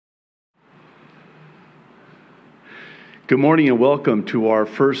Good morning and welcome to our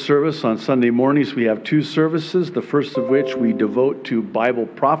first service. On Sunday mornings, we have two services, the first of which we devote to Bible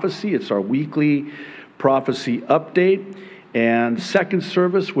prophecy. It's our weekly prophecy update. And second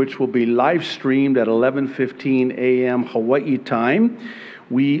service, which will be live streamed at 11:15 a.m. Hawaii time,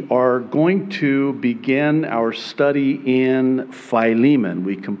 we are going to begin our study in Philemon.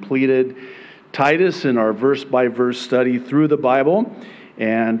 We completed Titus in our verse-by-verse study through the Bible.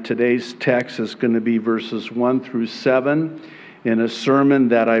 And today's text is going to be verses 1 through 7 in a sermon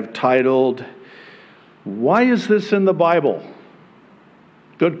that I've titled, "Why is this in the Bible?"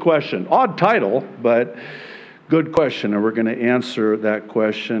 Good question. Odd title, but good question. And we're going to answer that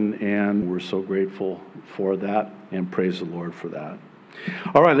question, and we're so grateful for that, and praise the Lord for that.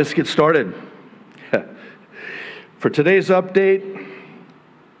 All right, let's get started. For today's update,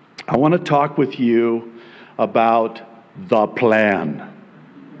 I want to talk with you about the plan.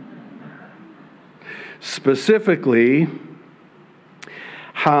 Specifically,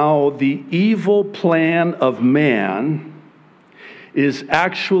 how the evil plan of man is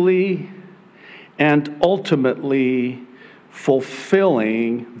actually and ultimately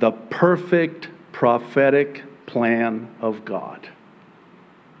fulfilling the perfect prophetic plan of God.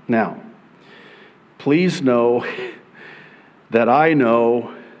 Now, please know that I know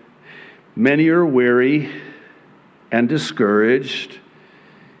many are weary and discouraged,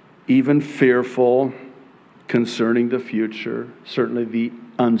 even fearful concerning the future, certainly the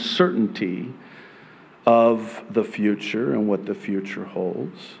uncertainty of the future and what the future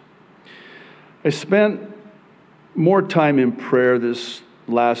holds. I spent more time in prayer this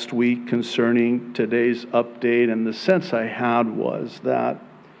last week concerning today's update, and the sense I had was that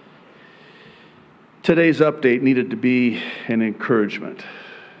today's update needed to be an encouragement.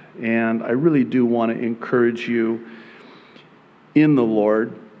 And I really do want to encourage you in the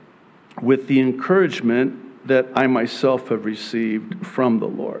Lord with the encouragement that I myself have received from the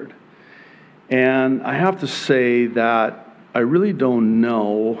Lord. And I have to say that I really don't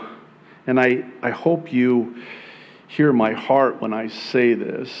know, and I hope you hear my heart when I say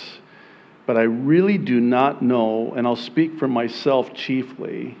this, but I really do not know, and I'll speak for myself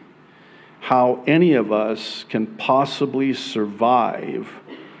chiefly, how any of us can possibly survive,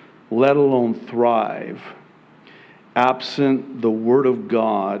 let alone thrive, absent the Word of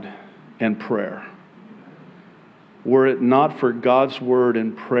God and prayer. Were it not for God's Word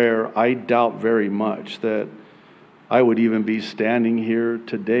and prayer, I doubt very much that I would even be standing here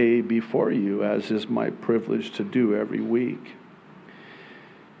today before you, as is my privilege to do every week.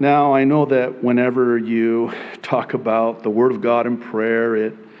 Now, I know that whenever you talk about the Word of God and prayer,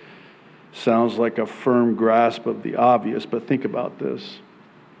 it sounds like a firm grasp of the obvious, but think about this.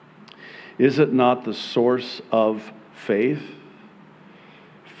 Is it not the source of faith?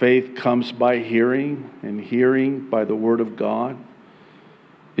 Faith comes by hearing, and hearing by the Word of God.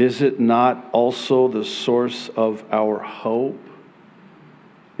 Is it not also the source of our hope?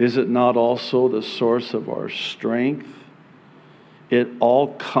 Is it not also the source of our strength? It all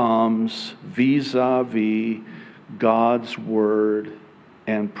comes vis-a-vis God's Word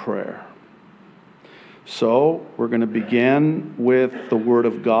and prayer. So, we're going to begin with the Word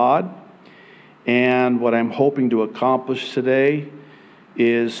of God. And what I'm hoping to accomplish today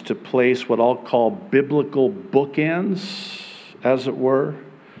is to place what I'll call biblical bookends, as it were,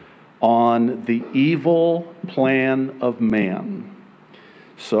 on the evil plan of man.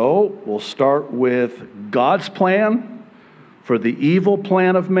 So, we'll start with God's plan for the evil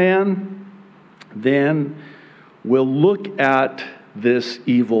plan of man. Then we'll look at this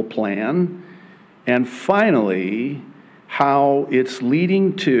evil plan, and finally, how it's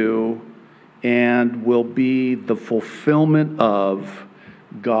leading to and will be the fulfillment of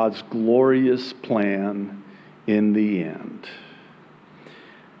God's glorious plan in the end.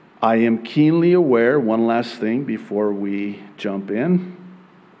 I am keenly aware, one last thing before we jump in,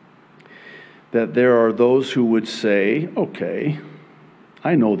 that there are those who would say, okay,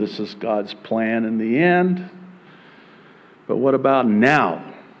 I know this is God's plan in the end, but what about now?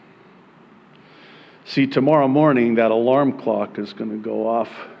 See, tomorrow morning that alarm clock is going to go off,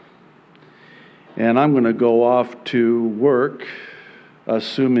 and I'm going to go off to work,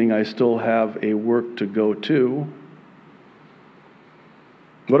 assuming I still have a work to go to.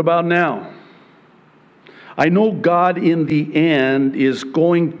 What about now? I know God in the end is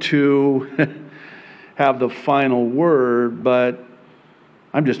going to have the final word, but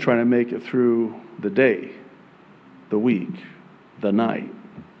I'm just trying to make it through the day, the week, the night.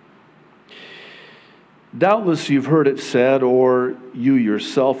 Doubtless you've heard it said, or you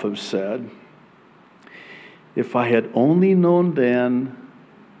yourself have said, if I had only known then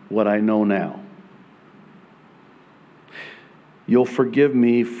what I know now. You'll forgive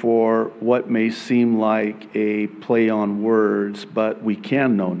me for what may seem like a play on words, but we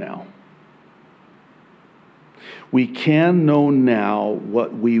can know now. We can know now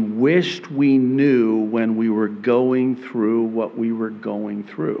what we wished we knew when we were going through what we were going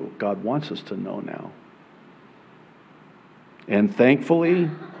through. God wants us to know now. And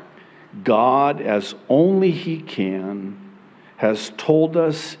thankfully, God, as only He can, has told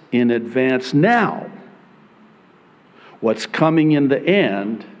us in advance now what's coming in the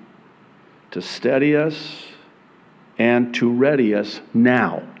end to steady us and to ready us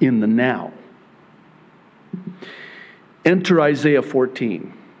now, in the now. Enter Isaiah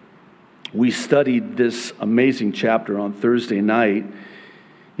 14. We studied this amazing chapter on Thursday night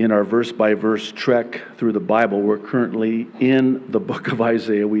in our verse-by-verse trek through the Bible. We're currently in the book of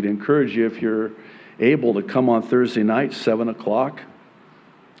Isaiah. We'd encourage you, if you're able, to come on Thursday night, 7 o'clock.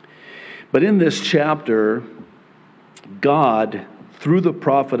 But in this chapter, God, through the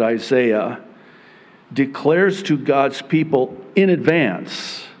prophet Isaiah, declares to God's people in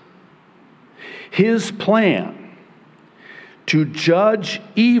advance His plan to judge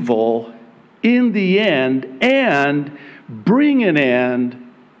evil in the end and bring an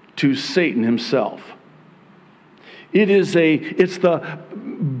end to Satan himself. It's the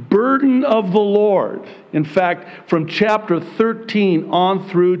burden of the Lord. In fact, from chapter 13 on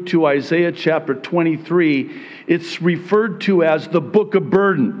through to Isaiah chapter 23, it's referred to as the book of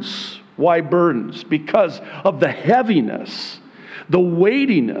burdens. Why burdens? Because of the heaviness, the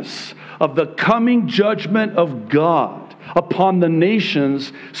weightiness of the coming judgment of God upon the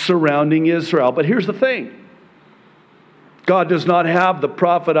nations surrounding Israel. But here's the thing. God does not have the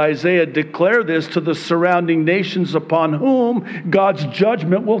prophet Isaiah declare this to the surrounding nations upon whom God's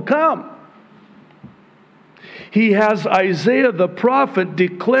judgment will come. He has Isaiah the prophet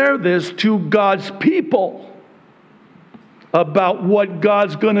declare this to God's people about what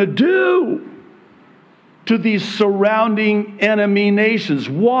God's going to do to these surrounding enemy nations.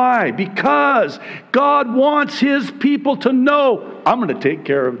 Why? Because God wants His people to know, I'm going to take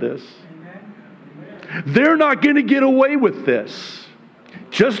care of this. They're not going to get away with this.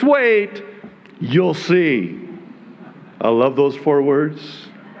 Just wait, you'll see. I love those 4 words.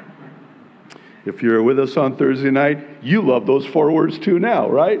 If you're with us on Thursday night, you love those 4 words too now,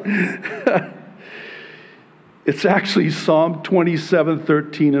 right? It's actually Psalm 27,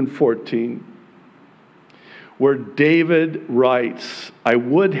 13, and 14. Where David writes, I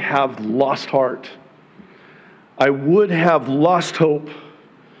would have lost heart. I would have lost hope.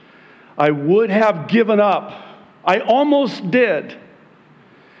 I would have given up. I almost did.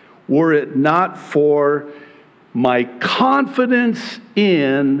 Were it not for my confidence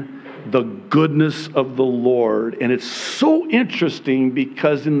in the goodness of the Lord. And it's so interesting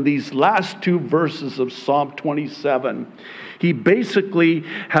because in these last 2 verses of Psalm 27, he basically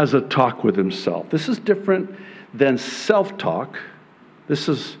has a talk with himself. This is different than self-talk. This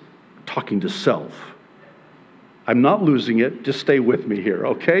is talking to self. I'm not losing it. Just stay with me here,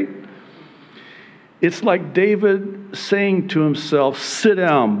 okay? It's like David saying to himself, sit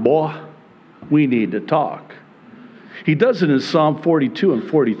down, boy. We need to talk. He does it in Psalm 42 and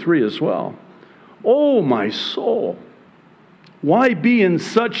 43 as well. Oh, my soul. Why be in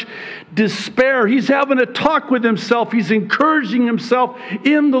such despair? He's having a talk with himself. He's encouraging himself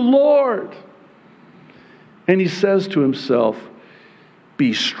in the Lord. And he says to himself,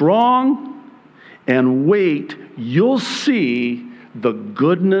 be strong and wait. You'll see the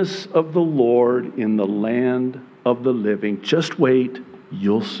goodness of the Lord in the land of the living. Just wait.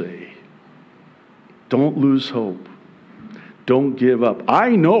 You'll see. Don't lose hope. Don't give up.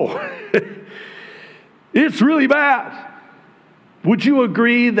 I know it's really bad. Would you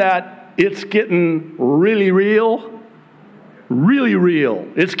agree that it's getting really real? Really real.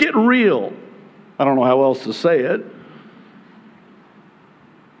 It's getting real. I don't know how else to say it.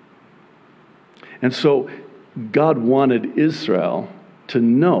 And so God wanted Israel to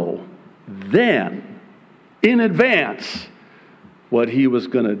know then, in advance, what He was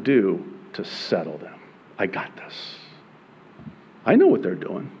going to do to settle them. I got this. I know what they're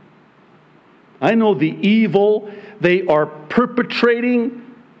doing. I know the evil they are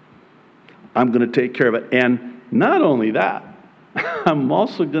perpetrating. I'm going to take care of it. And not only that, I'm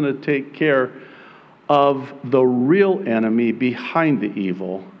also going to take care of the real enemy behind the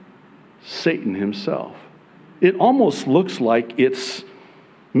evil, Satan himself. It almost looks like it's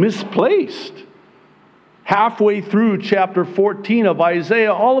misplaced. Halfway through chapter 14 of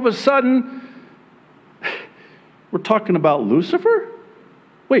Isaiah, all of a sudden, we're talking about Lucifer?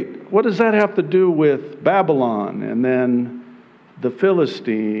 Wait, what does that have to do with Babylon and then the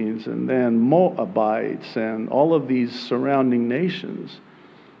Philistines and then Moabites and all of these surrounding nations.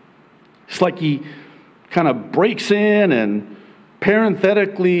 It's like he kind of breaks in and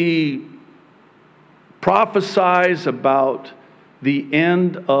parenthetically prophesies about the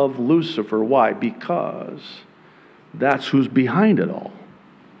end of Lucifer. Why? Because that's who's behind it all.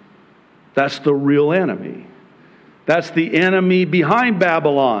 That's the real enemy. That's the enemy behind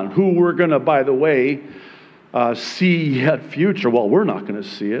Babylon, who we're going to, by the way, see yet future. Well, we're not going to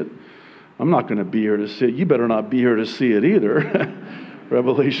see it. I'm not going to be here to see it. You better not be here to see it either.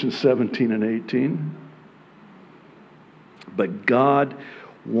 Revelation 17 and 18. But God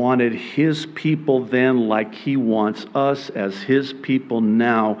wanted His people then, like He wants us as His people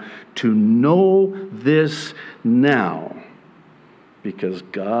now, to know this now. Because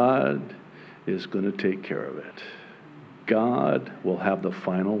God is going to take care of it. God will have the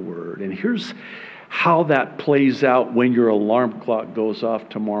final word. And here's how that plays out when your alarm clock goes off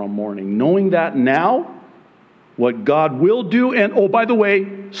tomorrow morning. Knowing that now, what God will do, and oh, by the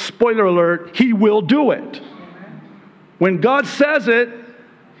way, spoiler alert, He will do it. When God says it,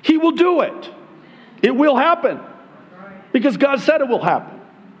 He will do it. It will happen. Because God said it will happen.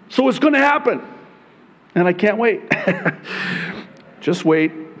 So it's going to happen. And I can't wait. Just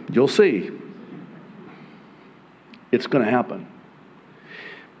wait. You'll see. It's going to happen.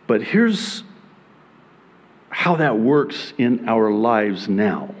 But here's how that works in our lives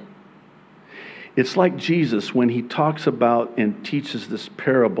now. It's like Jesus when He talks about and teaches this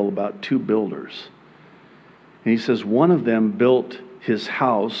parable about two builders. And He says one of them built his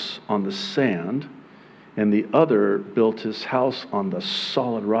house on the sand, and the other built his house on the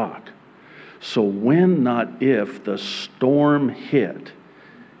solid rock. So when, not if, the storm hit,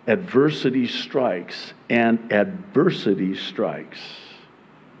 adversity strikes, and adversity strikes,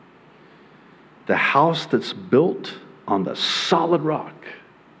 the house that's built on the solid rock,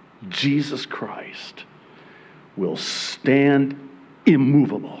 Jesus Christ, will stand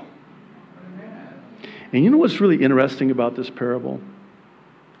immovable. And you know what's really interesting about this parable?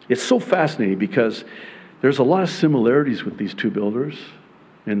 It's so fascinating because there's a lot of similarities with these two builders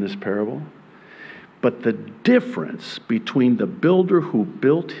in this parable. But the difference between the builder who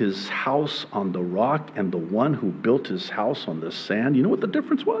built his house on the rock and the one who built his house on the sand, you know what the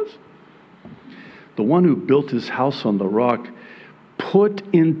difference was? The one who built his house on the rock put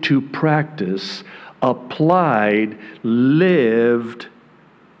into practice, applied, lived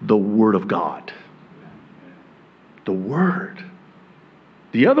the Word of God. The Word.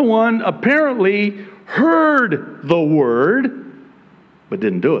 The other one apparently heard the Word, but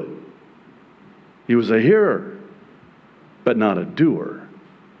didn't do it. He was a hearer, but not a doer.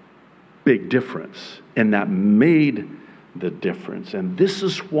 Big difference. And that made the difference. And this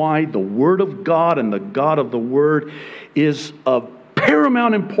is why the Word of God and the God of the Word is of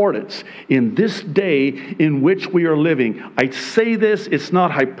paramount importance in this day in which we are living. I say this, it's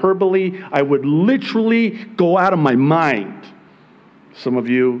not hyperbole. I would literally go out of my mind. Some of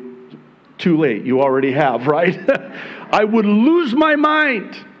you, too late, you already have, right? I would lose my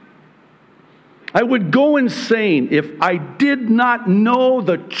mind. I would go insane if I did not know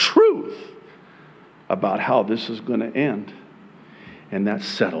the truth about how this is going to end. And that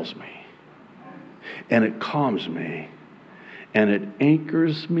settles me. And it calms me. And it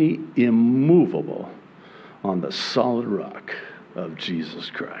anchors me immovable on the solid rock of Jesus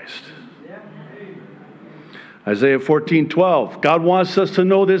Christ. Isaiah 14:12. God wants us to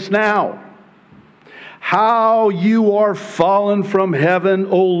know this now. How you are fallen from heaven,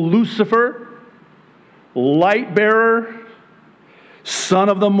 O Lucifer, light bearer, son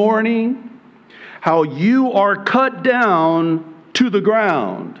of the morning. How you are cut down to the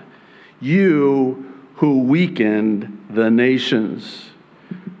ground, you who weakened the nations.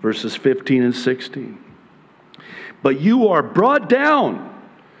 Verses 15 and 16. But you are brought down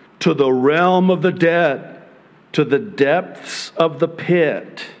to the realm of the dead, to the depths of the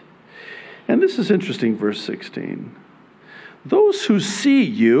pit. And this is interesting, verse 16. Those who see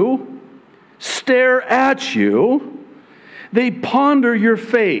you stare at you, they ponder your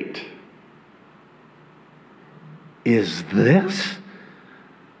fate. Is this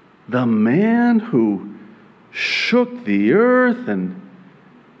the man who shook the earth and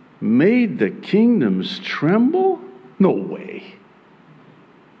made the kingdoms tremble? No way.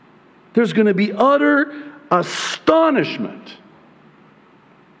 There's going to be utter astonishment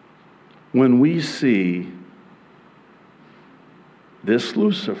when we see this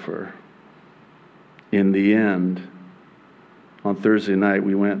Lucifer in the end. On Thursday night,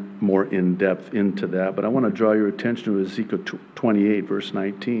 we went more in depth into that, but I want to draw your attention to Ezekiel 28, verse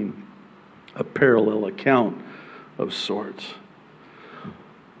 19, a parallel account of sorts.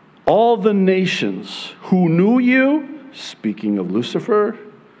 all the nations who knew you, speaking of Lucifer,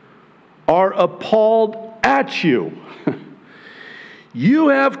 are appalled at you. You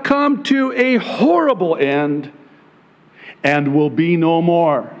have come to a horrible end and will be no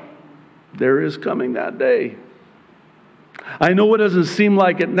more. There is coming that day. I know it doesn't seem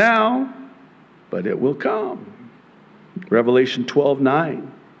like it now, but it will come. Revelation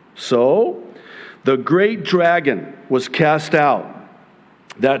 12:9. So, the great dragon was cast out,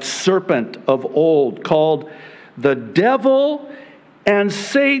 that serpent of old, called the devil and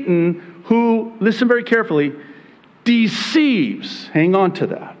Satan, who, listen very carefully, deceives, hang on to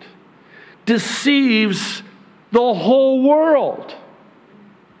that, deceives the whole world.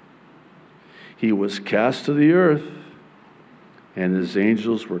 He was cast to the earth, and his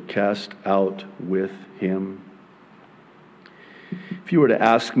angels were cast out with him. If you were to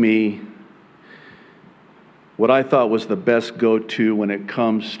ask me what I thought was the best go-to when it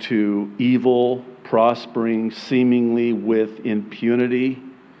comes to evil prospering seemingly with impunity,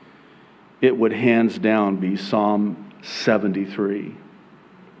 it would hands down be Psalm 73.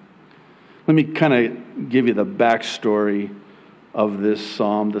 Let me kind of give you the backstory of this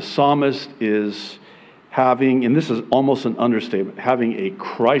psalm. The psalmist is having, and this is almost an understatement, having a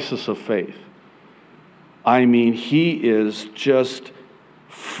crisis of faith. I mean, he is just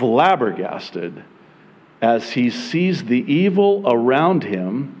flabbergasted as he sees the evil around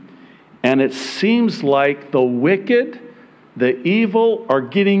him, and it seems like the wicked, the evil, are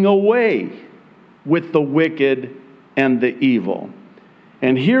getting away with the wicked and the evil.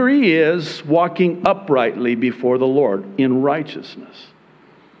 And here he is walking uprightly before the Lord in righteousness.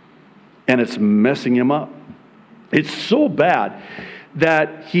 And it's messing him up. It's so bad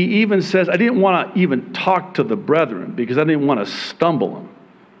that he even says, I didn't want to even talk to the brethren because I didn't want to stumble them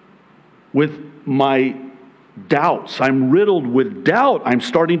with my doubts. I'm riddled with doubt. I'm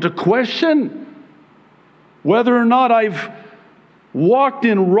starting to question whether or not I've walked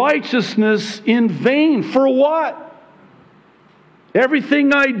in righteousness in vain. For what?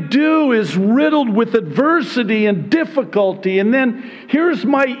 Everything I do is riddled with adversity and difficulty. And then here's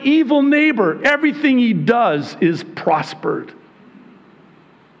my evil neighbor. Everything he does is prospered.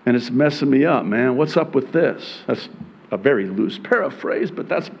 And it's messing me up, man. What's up with this? That's a very loose paraphrase, but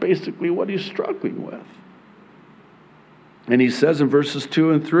that's basically what he's struggling with. And he says in verses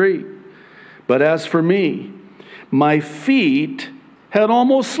 2 and 3, but as for me, my feet had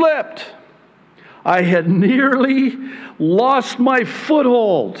almost slipped. I had nearly lost my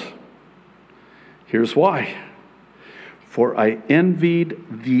foothold. Here's why. For I envied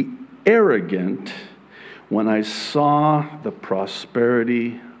the arrogant when I saw the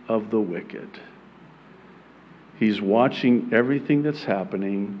prosperity of the wicked. He's watching everything that's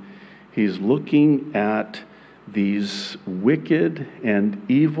happening. He's looking at these wicked and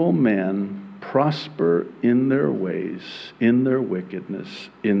evil men prosper in their ways, in their wickedness,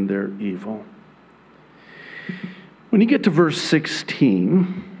 in their evil. When you get to verse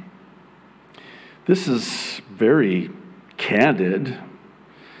 16, this is very candid.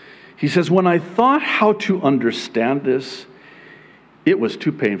 He says, when I thought how to understand this, it was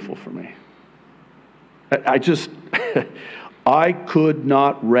too painful for me. I could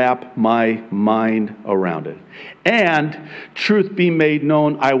not wrap my mind around it. And, truth be made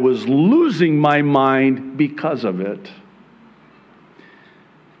known, I was losing my mind because of it.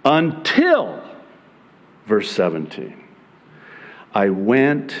 Until, verse 17, I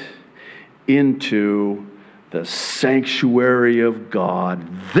went into the sanctuary of God.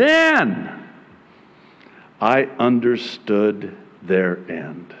 Then I understood their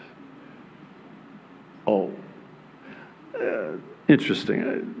end. Oh,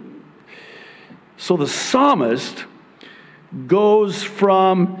 interesting. So the psalmist goes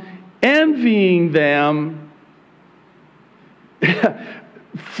from envying them,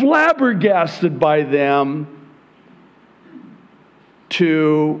 flabbergasted by them,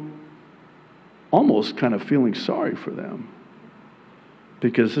 to almost kind of feeling sorry for them,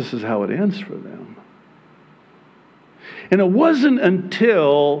 because this is how it ends for them. And it wasn't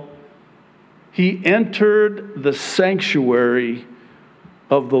until he entered the sanctuary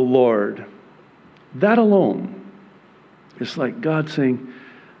of the Lord, that alone, it's like God saying,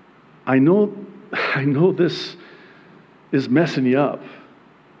 I know this is messing you up.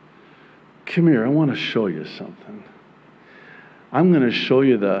 Come here, I want to show you something. I'm going to show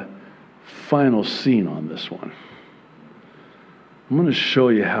you the final scene on this one. I'm going to show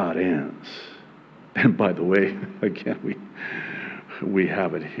you how it ends. And by the way, again, we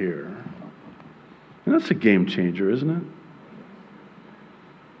have it here. And that's a game changer, isn't it?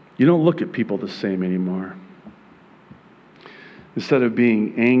 You don't look at people the same anymore. instead of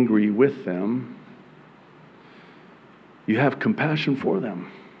being angry with them, you have compassion for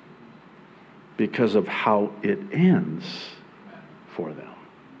them because of how it ends for them.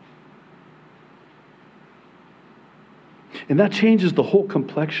 And that changes the whole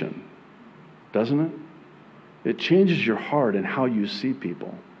complexion, doesn't it? It changes your heart and how you see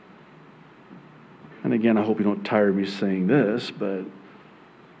people. And again, I hope you don't tire of me saying this, but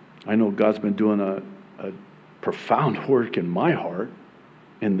I know God's been doing a profound work in my heart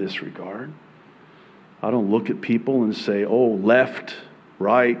in this regard. I don't look at people and say, oh, left,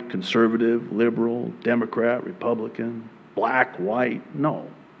 right, conservative, liberal, Democrat, Republican, black, white. No.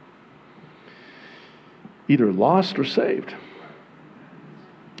 Either lost or saved.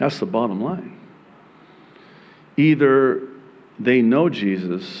 That's the bottom line. Either they know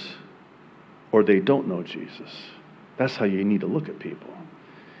Jesus or they don't know Jesus. That's how you need to look at people.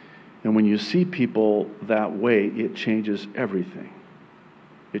 And when you see people that way, it changes everything.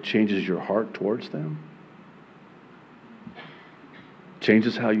 It changes your heart towards them.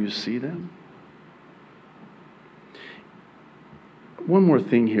 Changes how you see them. One more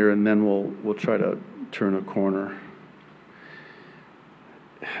thing here, and then we'll try to turn a corner.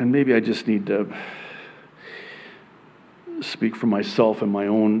 And maybe I just need to speak for myself and my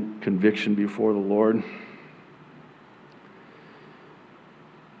own conviction before the Lord.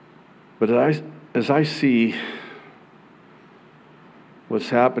 But as I see what's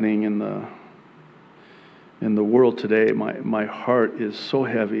happening in the world today, my heart is so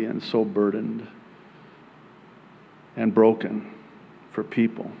heavy and so burdened and broken for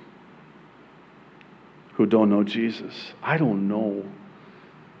people who don't know Jesus. I don't know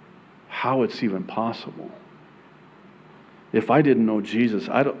how it's even possible. If I didn't know Jesus,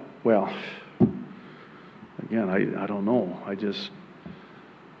 I don't know.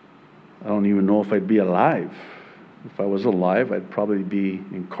 I don't even know if I'd be alive. If I was alive, I'd probably be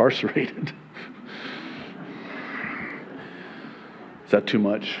incarcerated. Is that too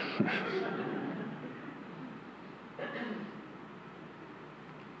much?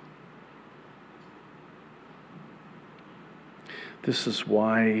 This is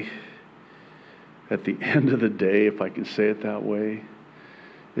why, at the end of the day, if I can say it that way,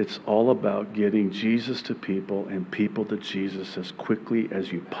 it's all about getting Jesus to people and people to Jesus as quickly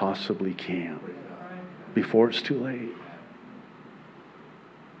as you possibly can before it's too late.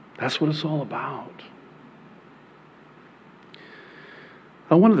 That's what it's all about.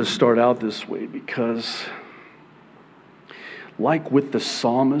 I wanted to start out this way because, like with the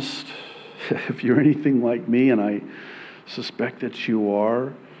psalmist, if you're anything like me, and I suspect that you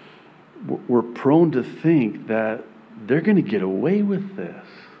are, we're prone to think that they're going to get away with this.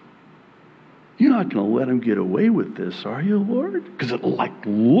 You're not going to let them get away with this, are you, Lord? Because it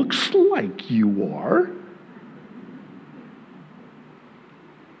looks like you are.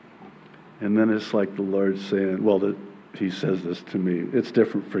 And then it's like the Lord saying, He says this to me. It's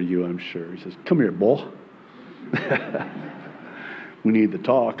different for you, I'm sure. He says, come here, boy. We need to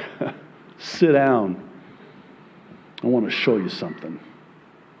talk. Sit down. I want to show you something.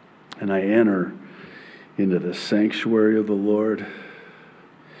 And I enter into the sanctuary of the Lord,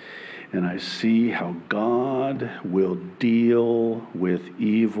 and I see how God will deal with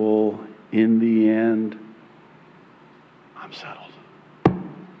evil in the end. I'm settled.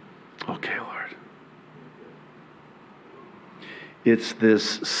 Okay, Lord. It's this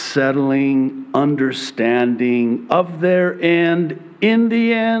settling understanding of their end in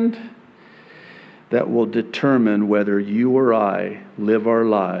the end that will determine whether you or I live our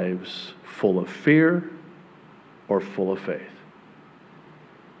lives full of fear or full of faith.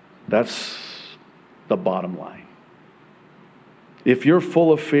 That's the bottom line. If you're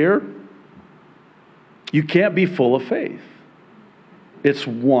full of fear, you can't be full of faith. It's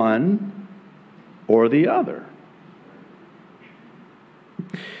one or the other.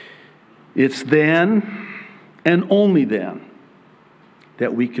 It's then and only then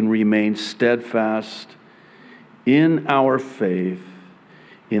that we can remain steadfast in our faith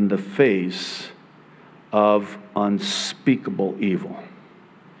in the face of unspeakable evil.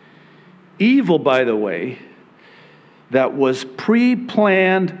 Evil, by the way, that was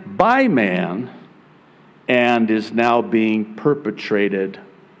pre-planned by man and is now being perpetrated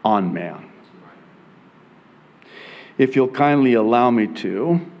on man. If you'll kindly allow me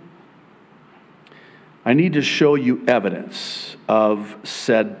to, I need to show you evidence of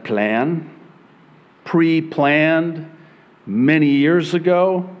said plan, pre-planned many years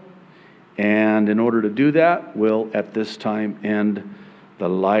ago, and in order to do that, we'll at this time end the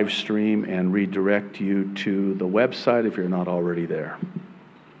live stream and redirect you to the website if you're not already there.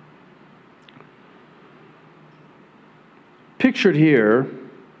 Pictured here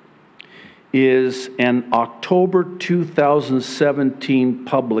is an October 2017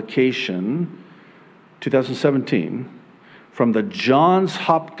 publication, 2017, from the Johns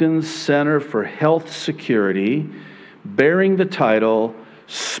Hopkins Center for Health Security, bearing the title,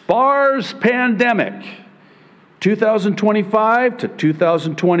 SPARS Pandemic, 2025 to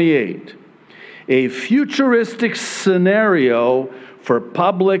 2028, a futuristic scenario for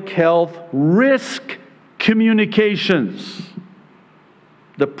public health risk communications.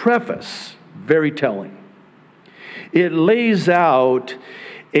 The preface, very telling. It lays out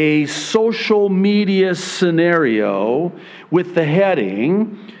a social media scenario with the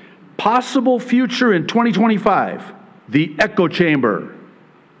heading, Possible Future in 2025, the Echo Chamber.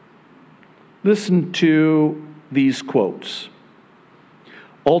 Listen to these quotes.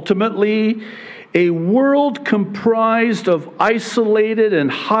 Ultimately, a world comprised of isolated and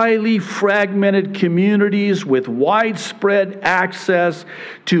highly fragmented communities with widespread access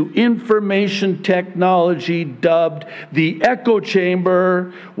to information technology dubbed the echo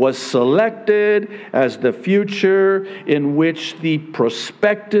chamber was selected as the future in which the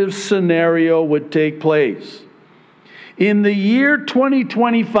prospective scenario would take place. In the year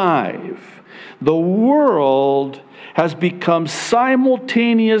 2025, the world has become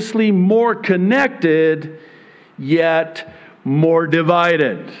simultaneously more connected, yet more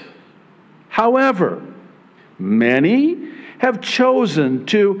divided. However, many have chosen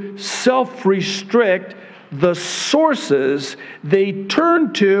to self-restrict the sources they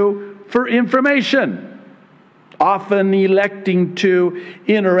turn to for information, often electing to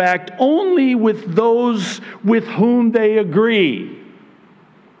interact only with those with whom they agree.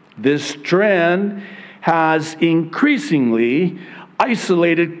 This trend has increasingly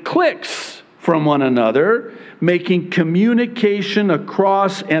isolated cliques from one another, making communication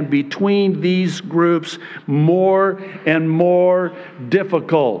across and between these groups more and more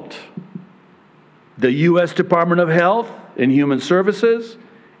difficult. The U.S. Department of Health and Human Services,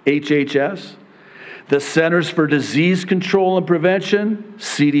 HHS, the Centers for Disease Control and Prevention,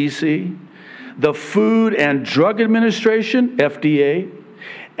 CDC, the Food and Drug Administration, FDA,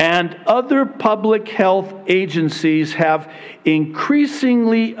 and other public health agencies have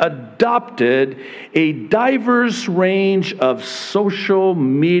increasingly adopted a diverse range of social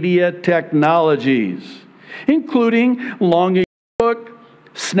media technologies, including Facebook,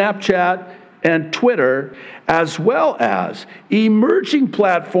 Snapchat, and Twitter, as well as emerging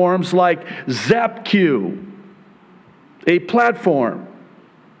platforms like ZapQ, a platform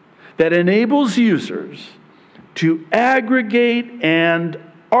that enables users to aggregate and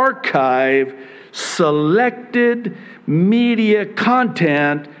archive selected media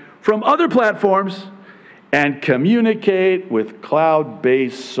content from other platforms and communicate with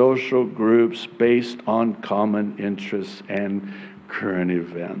cloud-based social groups based on common interests and current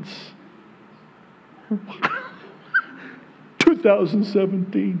events.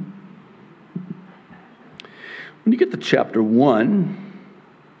 2017. When you get to chapter 1,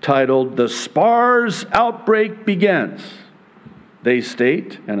 titled, The SPARS Outbreak Begins, they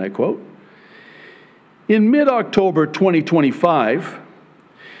state, and I quote, in mid-October 2025,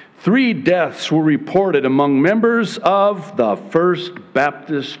 3 deaths were reported among members of the First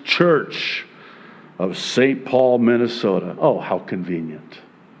Baptist Church of St. Paul, Minnesota. Oh, how convenient.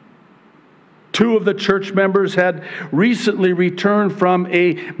 2 of the church members had recently returned from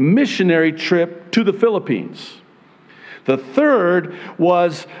a missionary trip to the Philippines. The 3rd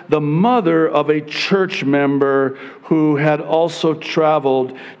was the mother of a church member who had also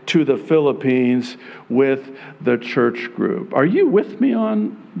traveled to the Philippines with the church group. Are you with me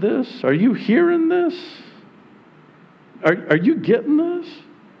on this? Are you hearing this? Are you getting this?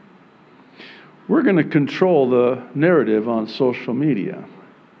 We're going to control the narrative on social media.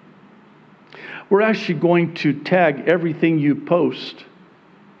 We're actually going to tag everything you post,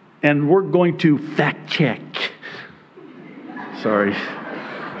 and we're going to fact check. Sorry.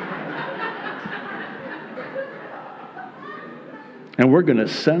 And we're going to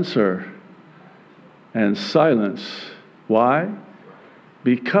censor and silence. Why?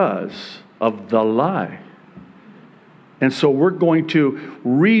 Because of the lie. And so we're going to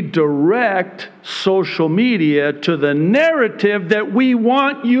redirect social media to the narrative that we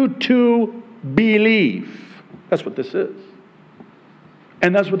want you to believe. That's what this is.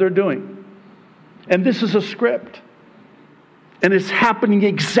 And that's what they're doing. And this is a script. And it's happening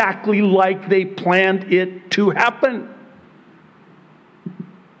exactly like they planned it to happen.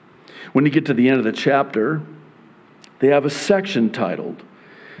 When you get to the end of the chapter, they have a section titled,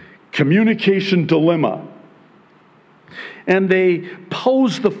 Communication Dilemma. And they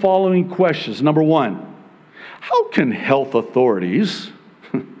pose the following questions. Number 1, How can health authorities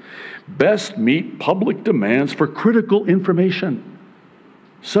best meet public demands for critical information,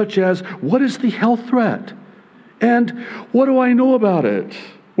 such as what is the health threat and what do I know about it,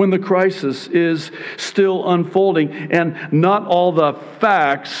 when the crisis is still unfolding and not all the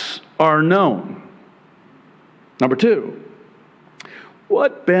facts are known? Number two,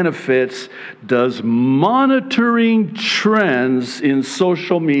 what benefits does monitoring trends in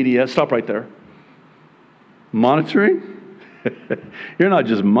social media, stop right there. Monitoring? You're not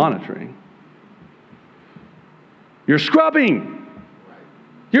just monitoring. You're scrubbing.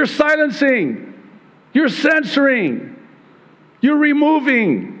 You're silencing. You're censoring. You're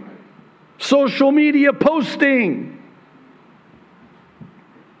removing. Social media posting.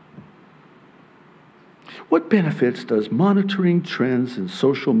 What benefits does monitoring trends in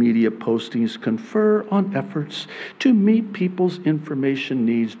social media postings confer on efforts to meet people's information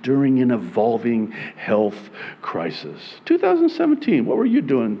needs during an evolving health crisis? 2017, what were you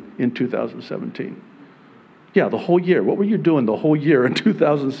doing in 2017? Yeah, the whole year. What were you doing the whole year in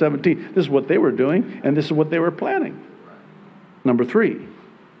 2017? This is what they were doing, and this is what they were planning. Number three,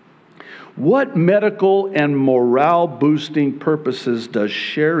 what medical and morale-boosting purposes does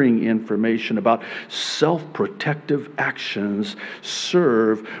sharing information about self-protective actions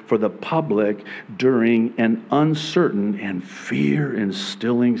serve for the public during an uncertain and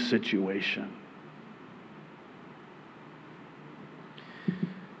fear-instilling situation?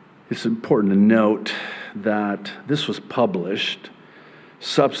 It's important to note that this was published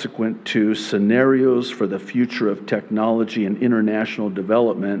subsequent to Scenarios for the Future of Technology and International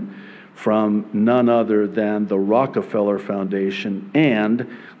Development from none other than the Rockefeller Foundation and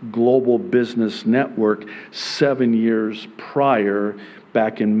Global Business Network 7 years prior,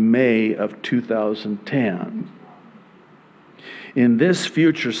 back in May of 2010. In this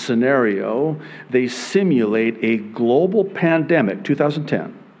future scenario, they simulate a global pandemic,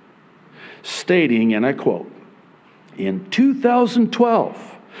 2010, stating, and I quote, "In 2012,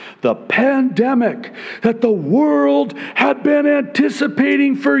 the pandemic that the world had been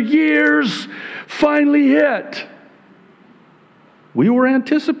anticipating for years finally hit." We were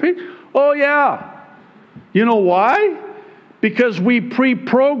anticipating? Oh, yeah. You know why? Because we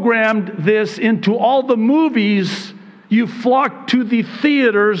pre-programmed this into all the movies you flocked to the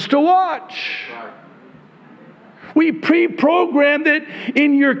theaters to watch. We pre-programmed it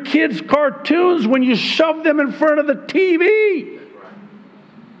in your kids' cartoons when you shoved them in front of the TV.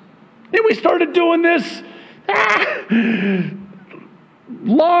 And we started doing this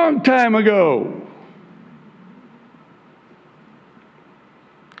long time ago.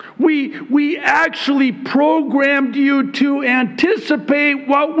 We actually programmed you to anticipate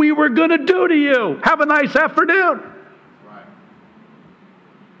what we were going to do to you. Have a nice afternoon.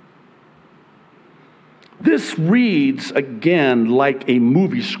 This reads, again, like a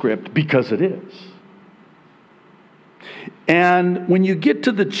movie script, because it is. And when you get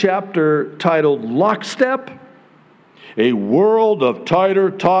to the chapter titled Lockstep, a world of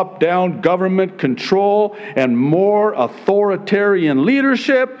tighter top-down government control and more authoritarian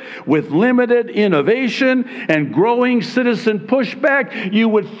leadership with limited innovation and growing citizen pushback, you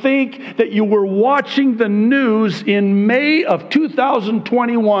would think that you were watching the news in May of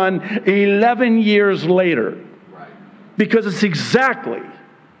 2021, 11 years later. Because it's exactly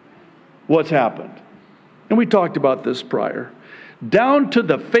what's happened. And we talked about this prior. Down to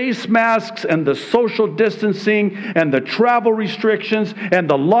the face masks and the social distancing and the travel restrictions and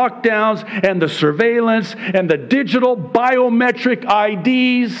the lockdowns and the surveillance and the digital biometric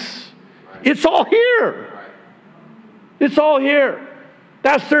IDs. It's all here. It's all here.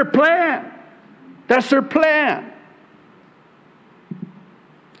 That's their plan. That's their plan.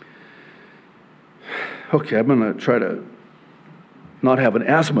 Okay, I'm going to try to not have an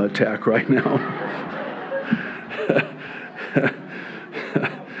asthma attack right now.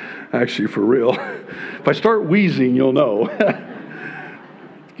 Actually, for real. If I start wheezing, you'll know.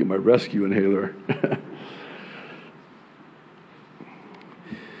 Get my rescue inhaler.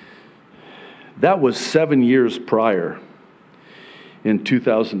 That was 7 years prior, in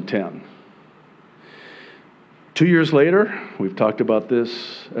 2010. 2 years later, we've talked about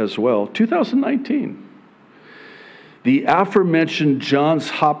this as well, 2019. The aforementioned Johns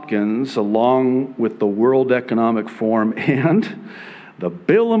Hopkins, along with the World Economic Forum and the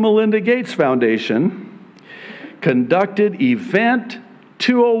Bill and Melinda Gates Foundation, conducted Event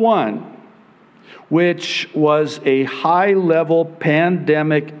 201, which was a high-level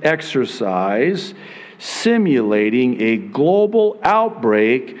pandemic exercise simulating a global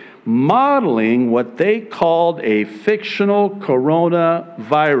outbreak, modeling what they called a fictional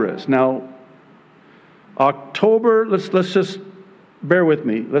coronavirus. Now, October, let's just bear with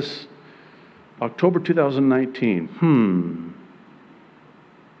me. October 2019.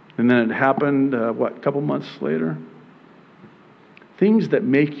 And then it happened, a couple months later? Things that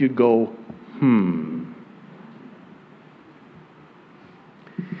make you go,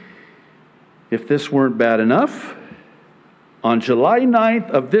 If this weren't bad enough, on July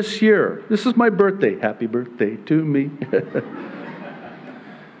 9th of this year, this is my birthday, happy birthday to me.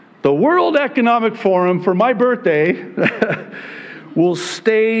 The World Economic Forum, for my birthday, will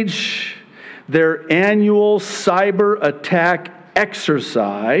stage their annual cyber attack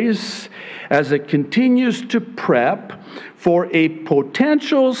exercise as it continues to prep for a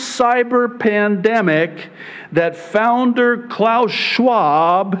potential cyber pandemic that founder Klaus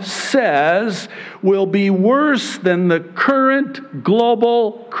Schwab says will be worse than the current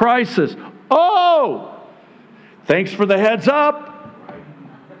global crisis. Oh! Thanks for the heads up.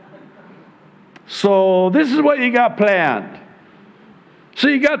 So this is what you got planned. So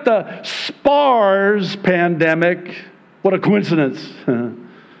you got the SPARS pandemic. What a coincidence.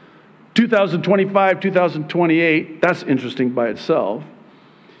 2025, 2028, that's interesting by itself.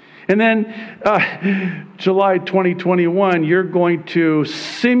 And then July 2021, you're going to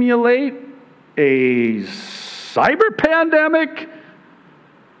simulate a cyber pandemic?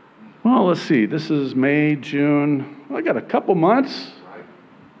 Well, let's see. This is May, June. Well, I got a couple months.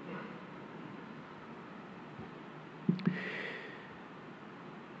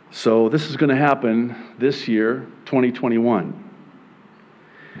 So this is going to happen this year, 2021.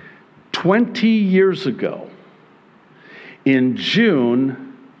 20 years ago, in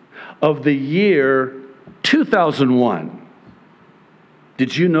June of the year 2001,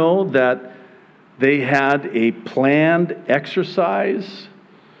 did you know that they had a planned exercise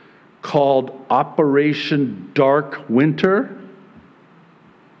called Operation Dark Winter?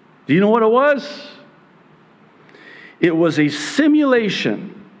 Do you know what it was? It was a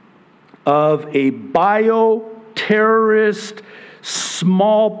simulation of a bioterrorist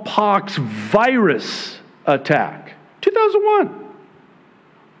smallpox virus attack. 2001.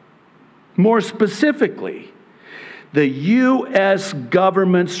 More specifically, the U.S.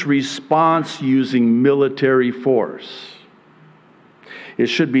 government's response using military force. It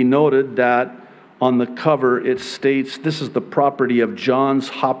should be noted that on the cover it states this is the property of Johns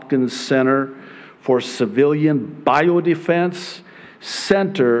Hopkins Center for Civilian Biodefense,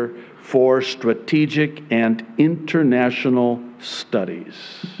 Center for Strategic and International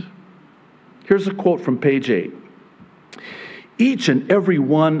Studies. Here's a quote from page 8. Each and every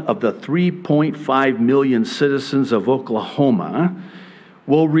one of the 3.5 million citizens of Oklahoma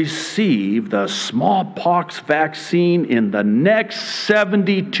will receive the smallpox vaccine in the next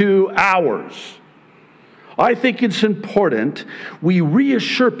 72 hours. I think it's important we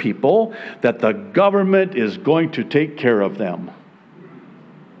reassure people that the government is going to take care of them.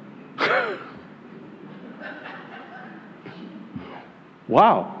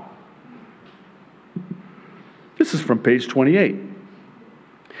 Wow. This is from page 28.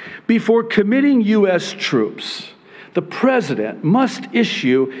 Before committing U.S. troops, the president must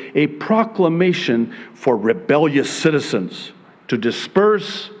issue a proclamation for rebellious citizens to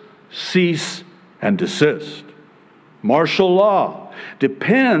disperse, cease, and desist. Martial law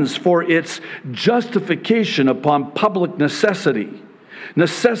depends for its justification upon public necessity.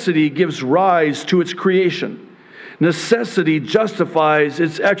 Necessity gives rise to its creation. Necessity justifies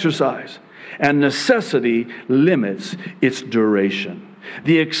its exercise, and necessity limits its duration.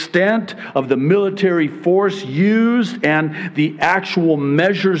 The extent of the military force used and the actual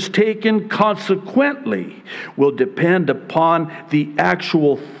measures taken, consequently, will depend upon the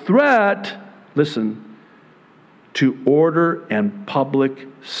actual threat, listen, to order and public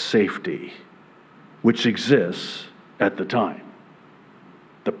safety, which exists at the time.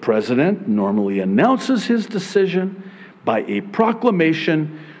 The president normally announces his decision by a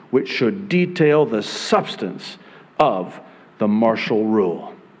proclamation which should detail the substance of the martial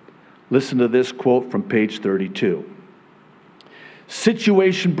rule. Listen to this quote from page 32.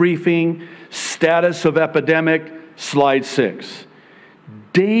 Situation briefing, status of epidemic, slide 6.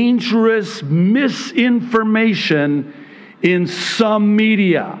 Dangerous misinformation in some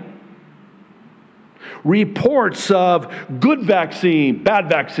media. Reports of good vaccine, bad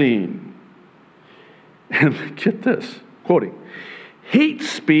vaccine. And get this, quoting, hate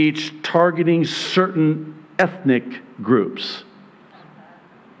speech targeting certain ethnic groups.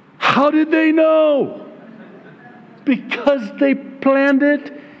 How did they know? Because they planned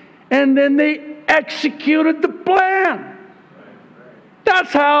it and then they executed the plan.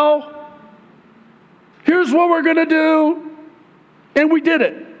 That's how. Here's what we're going to do. And we did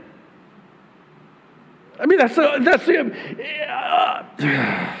it. I mean, that's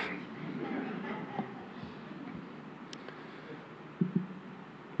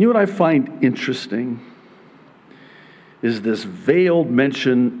you know what I find interesting is this veiled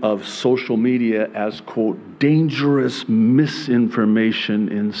mention of social media as, quote, dangerous misinformation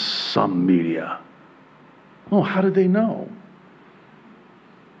in some media. Oh, how did they know?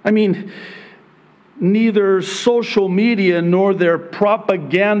 I mean, neither social media nor their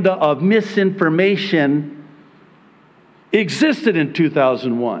propaganda of misinformation existed in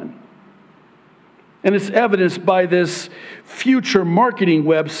 2001. And it's evidenced by this future marketing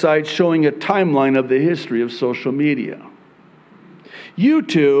website showing a timeline of the history of social media.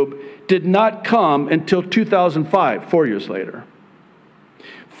 YouTube did not come until 2005, 4 years later.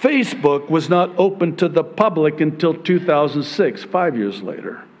 Facebook was not open to the public until 2006, 5 years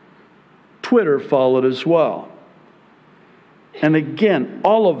later. Twitter followed as well. And again,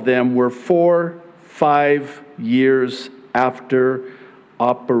 all of them were 4-5 years after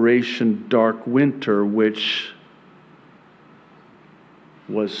Operation Dark Winter, which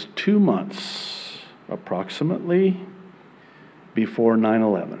was 2 months approximately before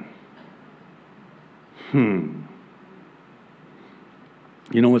 9/11. You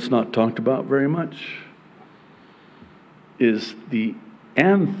know what's not talked about very much? Is the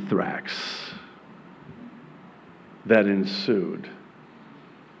anthrax that ensued.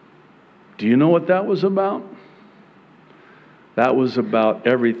 Do you know what that was about? That was about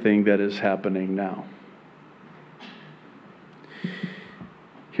everything that is happening now.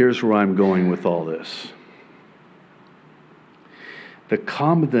 Here's where I'm going with all this. The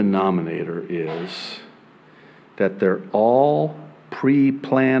common denominator is that they're all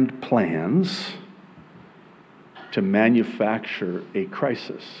pre-planned plans to manufacture a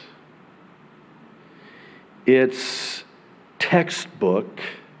crisis. It's textbook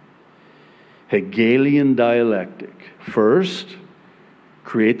Hegelian dialectic. First,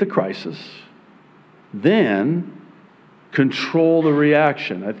 create the crisis, then control the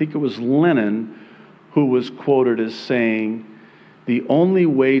reaction. I think it was Lenin who was quoted as saying, the only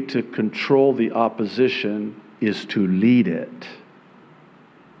way to control the opposition is to lead it.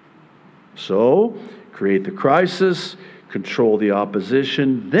 So, create the crisis, control the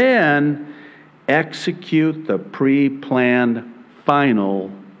opposition, then execute the pre-planned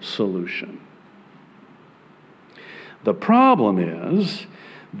final solution. The problem is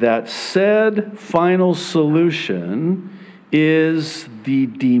that said final solution is the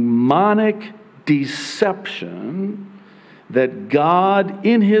demonic deception that God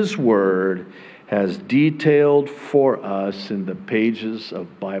in His Word has detailed for us in the pages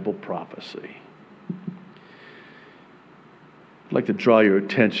of Bible prophecy. I'd like to draw your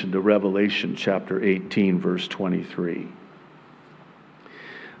attention to Revelation chapter 18, verse 23.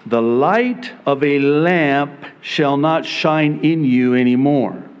 The light of a lamp shall not shine in you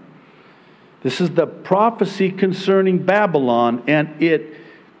anymore. This is the prophecy concerning Babylon, and it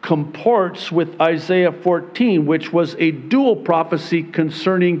comports with Isaiah 14, which was a dual prophecy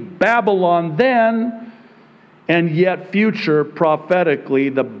concerning Babylon then, and yet future prophetically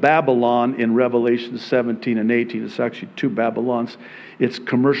the Babylon in Revelation 17 and 18. It's actually two Babylons. It's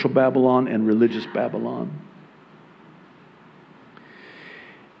commercial Babylon and religious Babylon.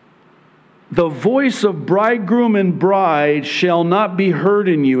 The voice of bridegroom and bride shall not be heard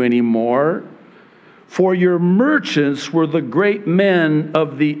in you anymore, for your merchants were the great men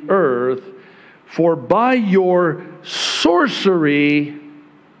of the earth, for by your sorcery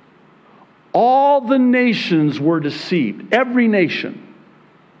all the nations were deceived. Every nation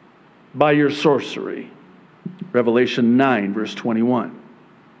by your sorcery. Revelation 9, verse 21.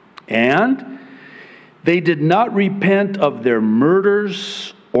 And they did not repent of their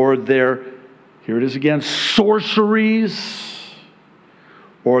murders or their, here it is again, sorceries,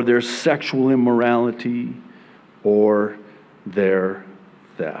 or their sexual immorality, or their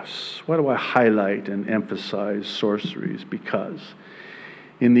thefts. Why do I highlight and emphasize sorceries? Because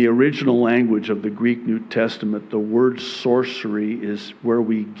in the original language of the Greek New Testament, the word sorcery is where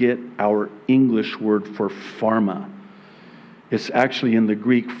we get our English word for pharma. It's actually in the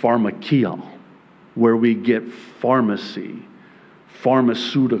Greek pharmakia, where we get pharmacy,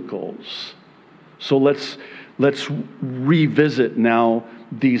 pharmaceuticals. So let's revisit now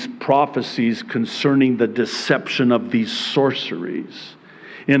these prophecies concerning the deception of these sorceries.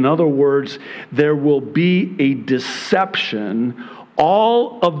 In other words, there will be a deception.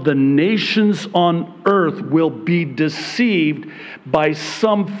 All of the nations on earth will be deceived by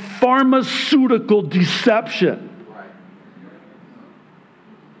some pharmaceutical deception.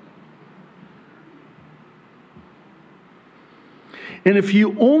 And if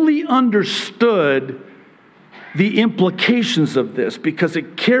you only understood the implications of this, because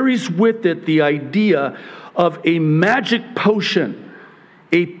it carries with it the idea of a magic potion,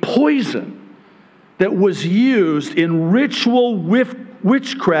 a poison that was used in ritual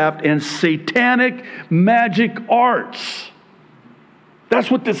witchcraft and satanic magic arts. That's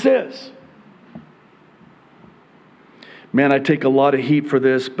what this is. Man, I take a lot of heat for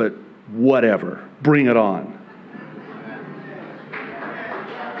this, but whatever. Bring it on.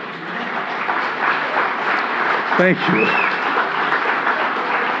 Thank you.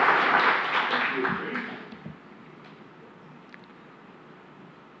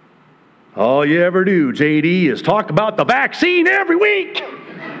 All you ever do, JD, is talk about the vaccine every week.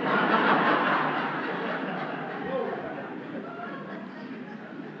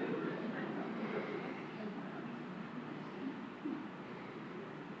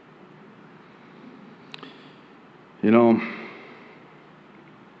 You know,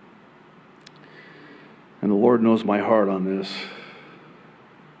 and the Lord knows my heart on this.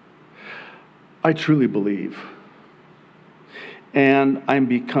 I truly believe, and I'm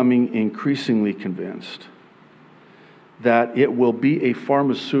becoming increasingly convinced, that it will be a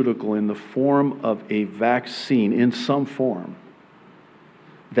pharmaceutical in the form of a vaccine, in some form,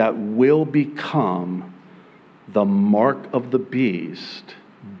 that will become the mark of the beast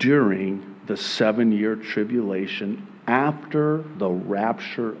during the 7-year tribulation after the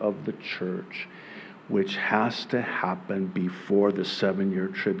rapture of the church, which has to happen before the 7-year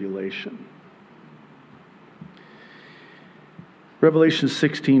tribulation. Revelation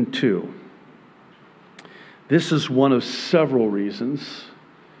 16:2. This is one of several reasons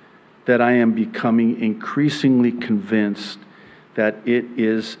that I am becoming increasingly convinced that it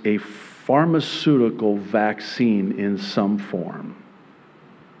is a pharmaceutical vaccine in some form.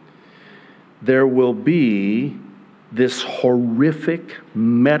 There will be this horrific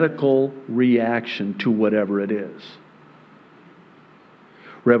medical reaction to whatever it is.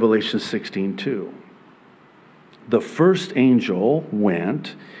 Revelation 16:2. The first angel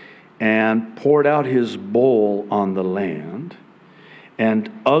went and poured out his bowl on the land,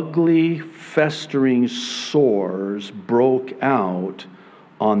 and ugly, festering sores broke out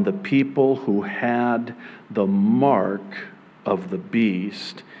on the people who had the mark of the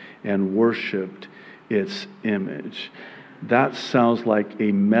beast and worshipped its image. That sounds like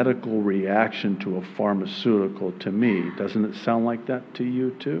a medical reaction to a pharmaceutical to me. Doesn't it sound like that to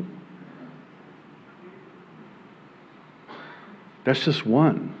you too? That's just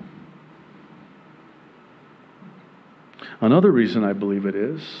one. Another reason I believe it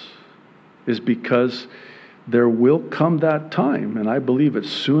is because there will come that time, and I believe it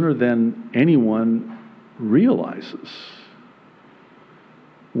sooner than anyone realizes,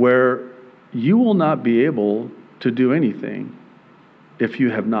 where you will not be able to do anything if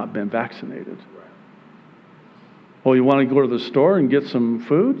you have not been vaccinated. Oh, you want to go to the store and get some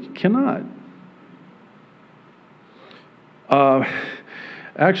food? You cannot.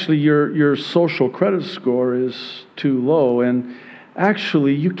 Actually, your social credit score is too low, and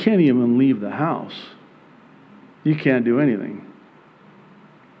actually, you can't even leave the house. You can't do anything.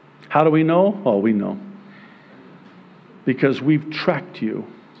 How do we know? Oh, we know. Because we've tracked you.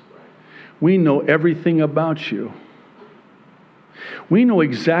 We know everything about you. We know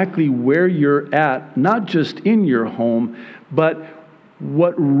exactly where you're at, not just in your home, but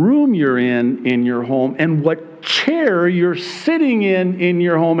what room you're in your home, and what chair you're sitting in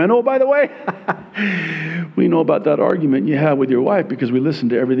your home. And oh, by the way, we know about that argument you have with your wife because we listen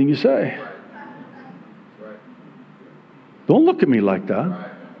to everything you say. Don't look at me like that.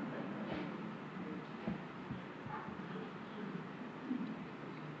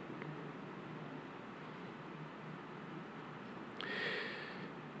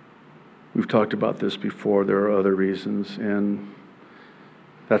 We've talked about this before. There are other reasons, and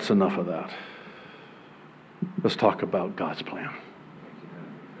that's enough of that. Let's talk about God's plan.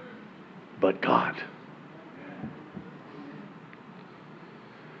 But God.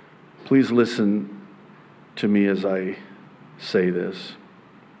 Please listen to me as I say this,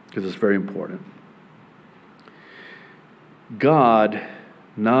 because it's very important. God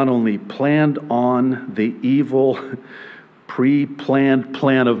not only planned on the evil, pre-planned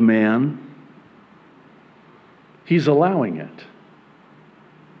plan of man, He's allowing it.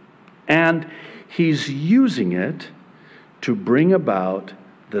 And He's using it to bring about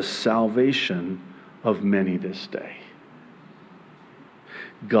the salvation of many this day.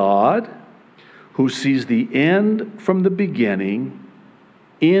 God, who sees the end from the beginning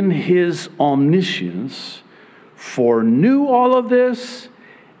in His omniscience, foreknew all of this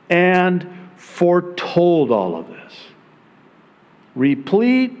and foretold all of this.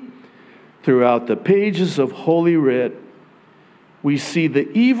 Replete throughout the pages of Holy Writ, we see the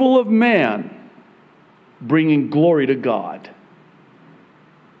evil of man bringing glory to God.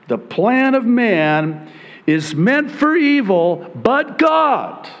 The plan of man is meant for evil, but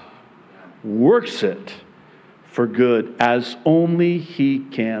God works it for good as only He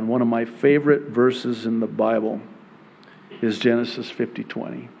can. One of my favorite verses in the Bible is Genesis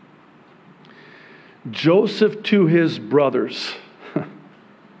 50:20. Joseph to his brothers,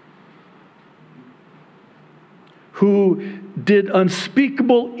 who did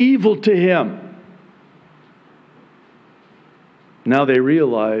unspeakable evil to him. Now they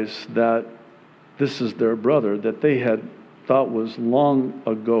realize that this is their brother that they had thought was long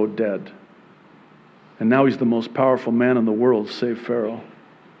ago dead. And now he's the most powerful man in the world, save Pharaoh.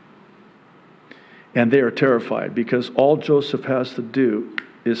 And they are terrified because all Joseph has to do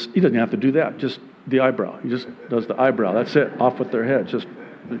is, he doesn't have to do that, just the eyebrow. He just does the eyebrow. That's it. Off with their head. Just,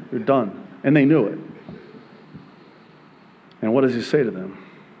 they're done. And they knew it. And what does he say to them?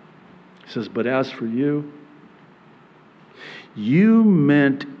 He says, but as for you, you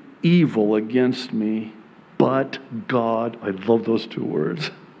meant evil against me, but God, I love those two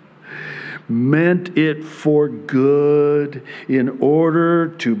words, meant it for good in order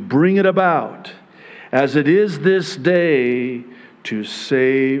to bring it about, as it is this day, to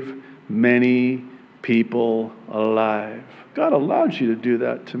save many people alive. God allowed you to do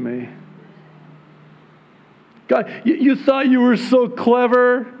that to me. God, you thought you were so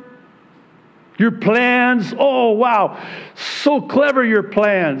clever. Your plans, oh wow, so clever your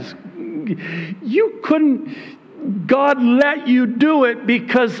plans. You couldn't, God let you do it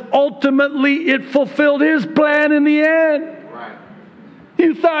because ultimately it fulfilled His plan in the end. Right.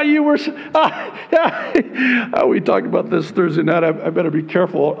 You thought you were, we talked about this Thursday night. I better be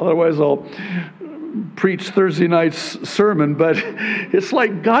careful, otherwise I'll preach Thursday night's sermon, but it's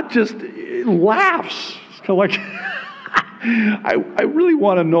like God just laughs. It's kind of like, I really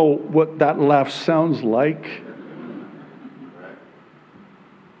want to know what that laugh sounds like.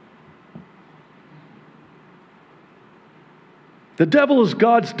 The devil is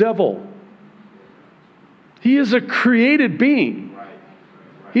God's devil. He is a created being.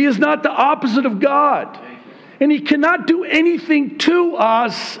 He is not the opposite of God. And he cannot do anything to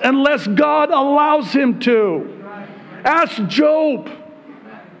us unless God allows him to. Ask Job.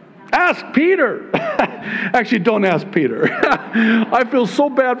 Ask Peter. Actually, don't ask Peter. I feel so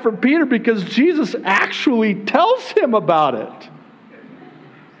bad for Peter because Jesus actually tells him about it.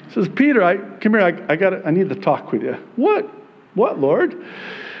 He says, Peter, come here. I need to talk with you. What? What, Lord?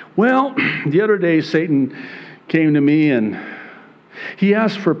 Well, the other day Satan came to me and he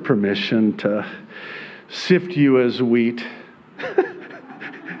asked for permission to sift you as wheat.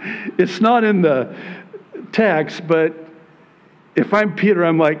 It's not in the text, but if I'm Peter,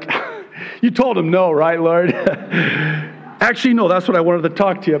 I'm like, you told him no, right, Lord? Actually, no, that's what I wanted to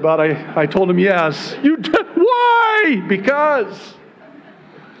talk to you about. I told him yes. Why? Because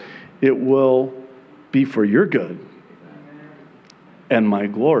it will be for your good and my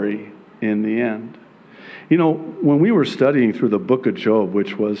glory in the end. You know, when we were studying through the book of Job,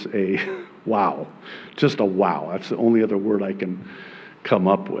 which was a wow, just a wow. That's the only other word I can come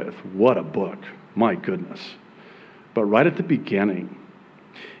up with. What a book. My goodness. But right at the beginning,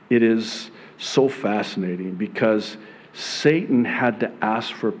 it is so fascinating because Satan had to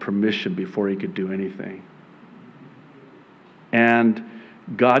ask for permission before he could do anything. And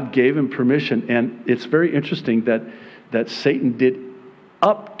God gave him permission. And it's very interesting that Satan did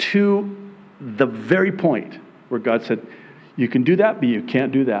up to the very point where God said, you can do that, but you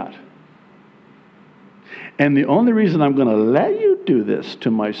can't do that. And the only reason I'm going to let you do this to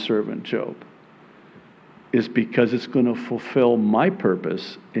my servant Job is because it's going to fulfill my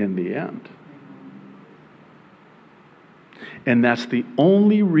purpose in the end. And that's the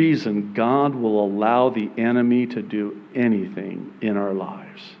only reason God will allow the enemy to do anything in our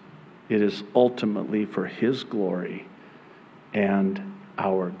lives. It is ultimately for His glory and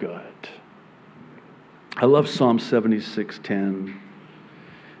our good. I love Psalm 76:10.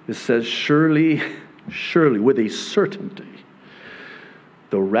 It says, surely, with a certainty,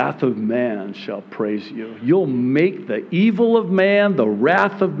 the wrath of man shall praise you. You'll make the evil of man, the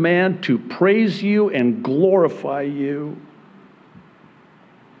wrath of man, to praise you and glorify you.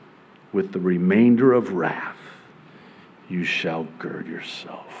 With the remainder of wrath, you shall gird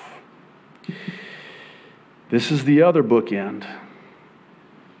yourself. This is the other bookend.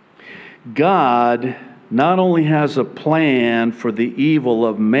 God not only has a plan for the evil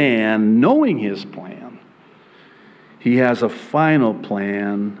of man, knowing His plan, He has a final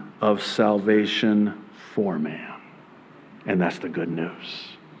plan of salvation for man. And that's the good news.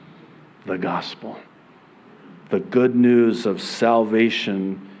 the gospel. The good news of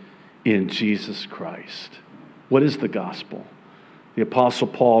salvation in Jesus Christ. What is the gospel? The Apostle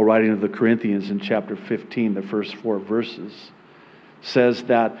Paul, writing to the Corinthians in chapter 15, the first 4 verses, says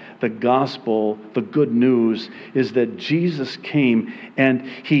that the gospel, the good news, is that Jesus came and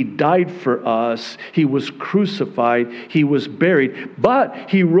He died for us. He was crucified. He was buried. But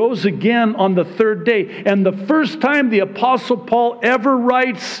He rose again on the 3rd day. And the first time the Apostle Paul ever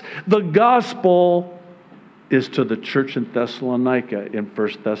writes the gospel is to the church in Thessalonica in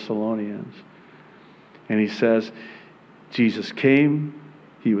 1 Thessalonians. And he says, Jesus came,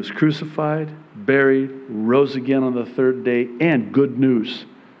 He was crucified, buried, rose again on the 3rd day, and good news,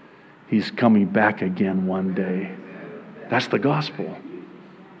 He's coming back again one day. That's the gospel.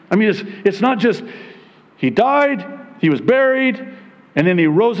 I mean, it's not just He died, He was buried, and then He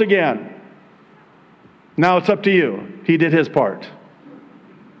rose again. Now it's up to you. He did His part.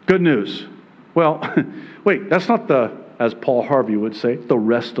 Good news. Well, wait, that's not the, as Paul Harvey would say, the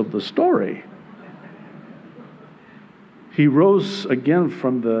rest of the story. He rose again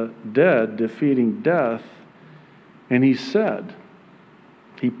from the dead, defeating death, and He said,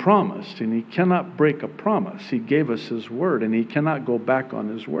 He promised, and He cannot break a promise. He gave us His word, and He cannot go back on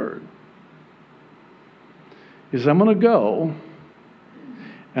His word. He says, I'm going to go,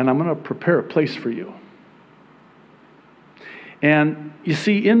 and I'm going to prepare a place for you. And you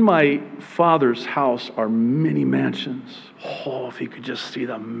see, in my Father's house are many mansions. Oh, if you could just see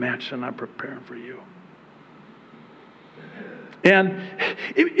the mansion I'm preparing for you. And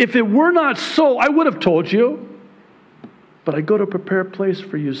if it were not so, I would have told you. But I go to prepare a place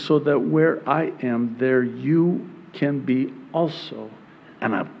for you so that where I am, there you can be also.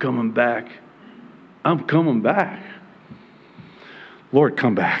 And I'm coming back. I'm coming back. Lord,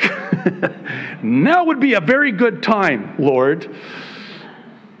 come back. Now would be a very good time, Lord.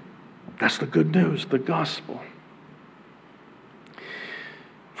 That's the good news, the gospel.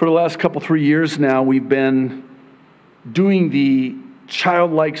 For the last 3 years now, we've been doing the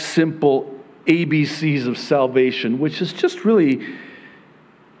childlike, simple ABCs of salvation, which is just really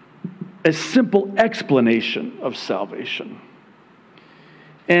a simple explanation of salvation.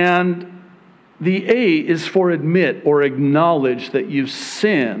 And the A is for admit or acknowledge that you've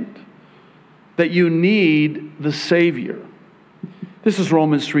sinned, that you need the Savior. This is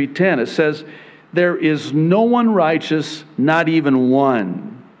Romans 3:10. It says, there is no one righteous, not even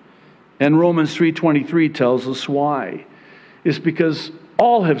one. And Romans 3:23 tells us why. It's because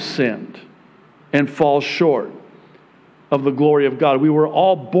all have sinned and fall short of the glory of God. We were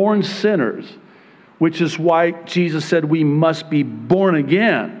all born sinners, which is why Jesus said we must be born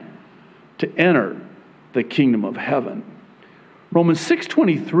again to enter the kingdom of heaven. Romans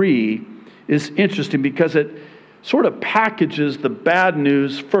 6:23 is interesting because it sort of packages the bad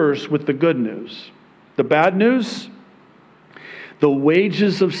news first with the good news. The bad news, the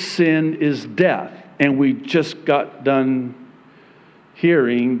wages of sin is death. And we just got done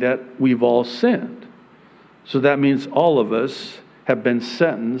hearing that we've all sinned. So that means all of us have been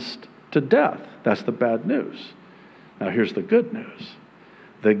sentenced to death. That's the bad news. Now here's the good news.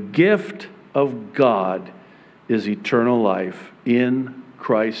 The gift of God is eternal life in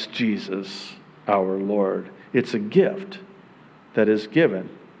Christ Jesus our Lord. It's a gift that is given.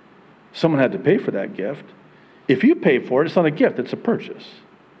 Someone had to pay for that gift. If you pay for it, it's not a gift, it's a purchase.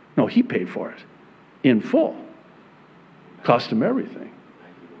 No, He paid for it in full. Cost Him everything.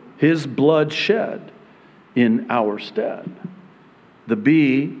 His blood shed in our stead. The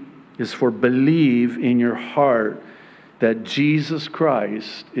B is for believe in your heart that Jesus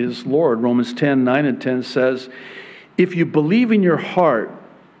Christ is Lord. Romans 10:9 and 10 says, if you believe in your heart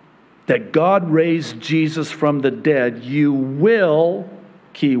that God raised Jesus from the dead, you will,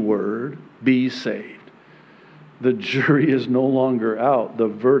 keyword, be saved. The jury is no longer out. The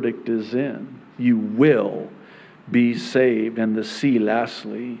verdict is in. You will be saved. And the C,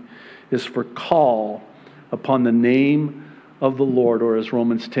 lastly, is for call upon the name of the Lord, or as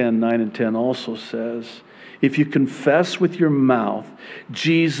Romans 10:9 and 10 also says, if you confess with your mouth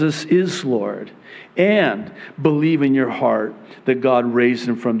Jesus is Lord and believe in your heart that God raised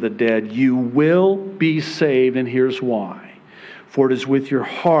Him from the dead, you will be saved. And here's why. For it is with your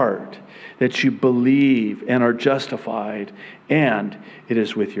heart that you believe and are justified, and it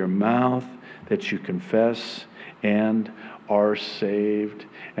is with your mouth that you confess and are saved.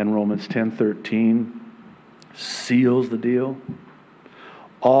 And Romans 10:13 seals the deal.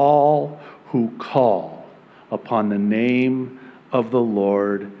 All who call upon the name of the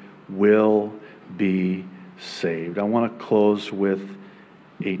Lord will be saved. I want to close with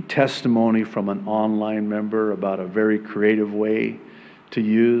a testimony from an online member about a very creative way to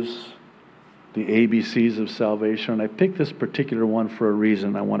use the ABCs of salvation. And I picked this particular one for a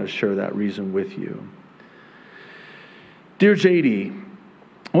reason. I want to share that reason with you. Dear JD,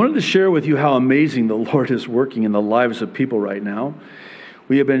 I wanted to share with you how amazing the Lord is working in the lives of people right now.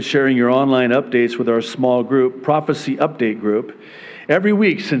 We have been sharing your online updates with our small group, Prophecy Update Group, every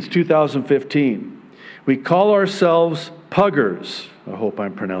week since 2015. We call ourselves Puggers. I hope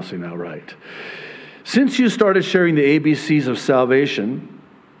I'm pronouncing that right. Since you started sharing the ABCs of salvation,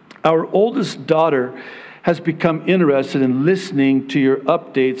 our oldest daughter has become interested in listening to your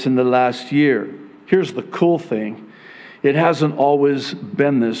updates in the last year. Here's the cool thing. It hasn't always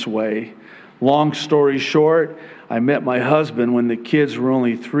been this way. Long story short, I met my husband when the kids were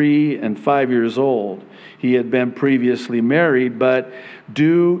only 3 and 5 years old. He had been previously married, but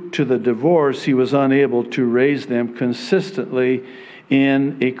due to the divorce, he was unable to raise them consistently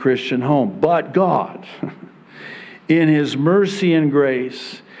in a Christian home. But God, in His mercy and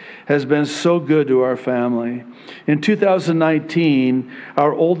grace, has been so good to our family. In 2019,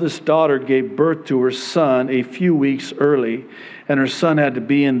 our oldest daughter gave birth to her son a few weeks early, and her son had to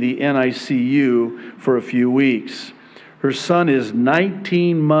be in the NICU for a few weeks. Her son is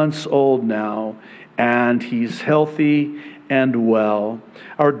 19 months old now, and he's healthy and well.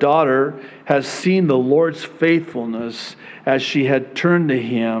 Our daughter has seen the Lord's faithfulness as she had turned to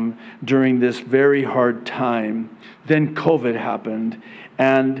Him during this very hard time. Then COVID happened,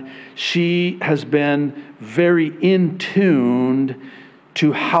 and she has been very in tune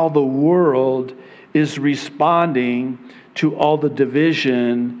to how the world is responding to all the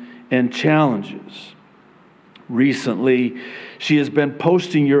division and challenges. Recently, she has been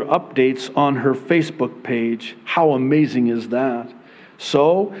posting your updates on her Facebook page. How amazing is that?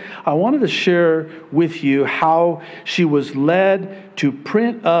 So, I wanted to share with you how she was led to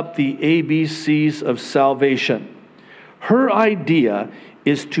print up the ABCs of salvation. Her idea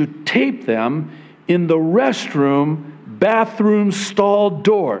is to tape them in the restroom, bathroom stall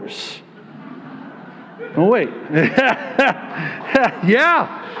doors. Oh, wait.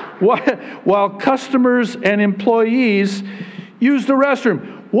 Yeah. While customers and employees use the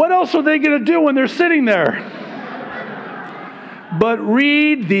restroom. What else are they going to do when they're sitting there? But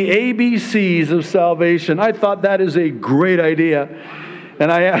read the ABCs of salvation. I thought that is a great idea.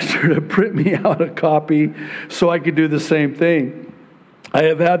 And I asked her to print me out a copy so I could do the same thing. I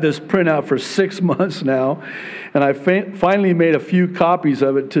have had this printout for 6 months now, and I finally made a few copies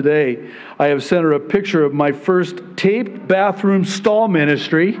of it today. I have sent her a picture of my first taped bathroom stall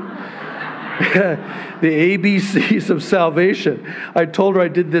ministry, the ABCs of salvation. I told her I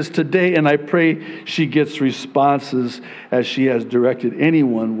did this today, and I pray she gets responses as she has directed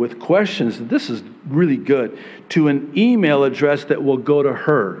anyone with questions. This is really good, to an email address that will go to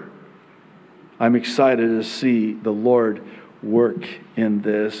her. I'm excited to see the Lord work in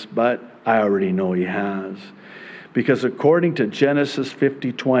this, but I already know He has. Because according to Genesis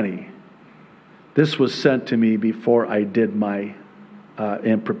 50:20, this was sent to me before I did my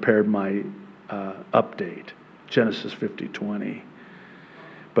and prepared my update. Genesis 50:20.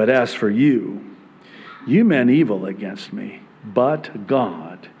 But as for you, you meant evil against me, but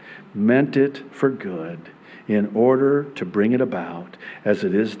God meant it for good, in order to bring it about, as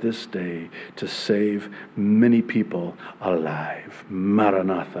it is this day, to save many people alive.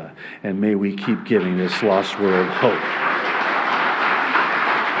 Maranatha. And may we keep giving this lost world hope.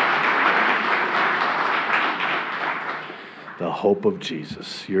 The hope of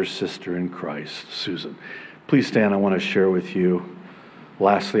Jesus, your sister in Christ, Susan. Please stand. I want to share with you.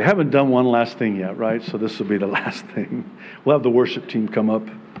 Lastly, I haven't done one last thing yet, right? So this will be the last thing. We'll have the worship team come up.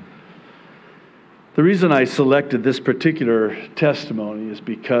 The reason I selected this particular testimony is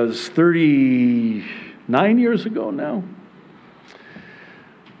because 39 years ago now,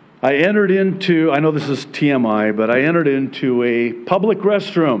 I entered into, I know this is TMI, but I entered into a public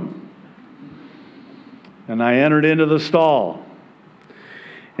restroom. And I entered into the stall.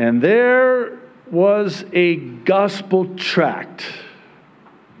 And there was a gospel tract.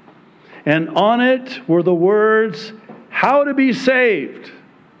 And on it were the words, "How to be saved."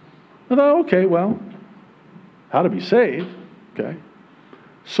 I thought, okay, well, how to be saved, okay.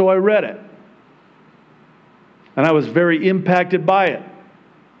 So I read it. And I was very impacted by it.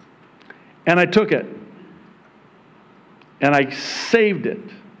 And I took it. And I saved it.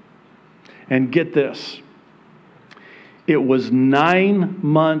 And get this. It was 9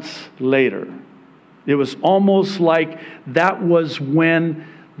 months later. It was almost like that was when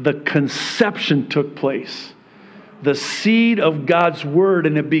the conception took place. The seed of God's Word,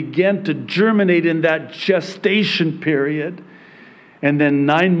 and it began to germinate in that gestation period. And then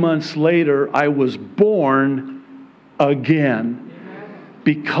 9 months later, I was born again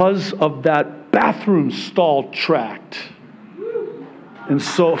because of that bathroom stall tract. And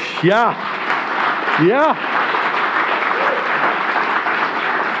so, yeah.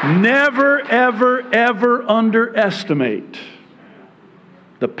 Never, ever, ever underestimate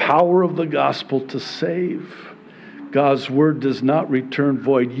the power of the gospel to save. God's word does not return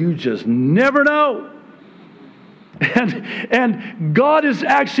void. You just never know. And God is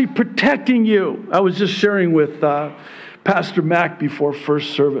actually protecting you. I was just sharing with Pastor Mac before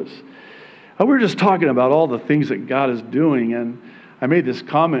first service. We were just talking about all the things that God is doing, and I made this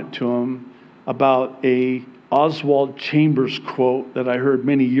comment to him about a Oswald Chambers quote that I heard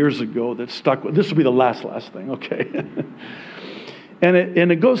many years ago that stuck with. This will be the last thing, okay? and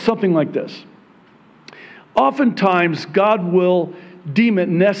it goes something like this. Oftentimes, God will deem it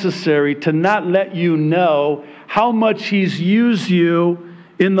necessary to not let you know how much He's used you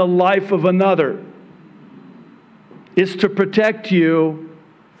in the life of another. It's to protect you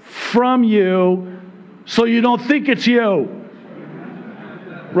from you so you don't think it's you.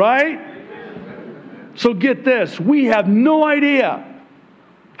 Right? So get this. We have no idea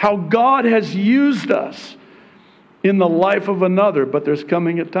how God has used us in the life of another, but there's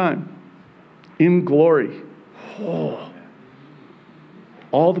coming a time in glory.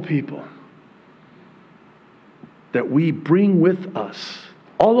 All the people that we bring with us,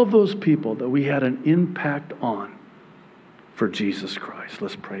 all of those people that we had an impact on for Jesus Christ.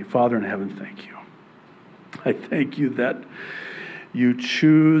 Let's pray. Father in heaven, thank you. I thank you that you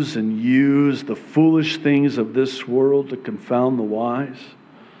choose and use the foolish things of this world to confound the wise,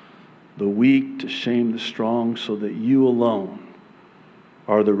 the weak to shame the strong, so that you alone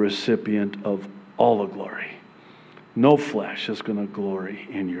are the recipient of all the glory. No flesh is going to glory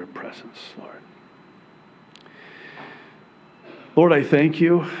in your presence, Lord. Lord, I thank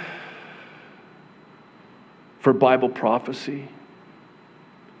you for Bible prophecy,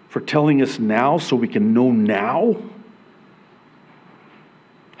 for telling us now so we can know now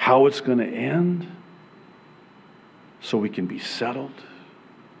how it's going to end, so we can be settled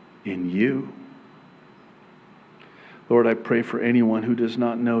in you. Lord, I pray for anyone who does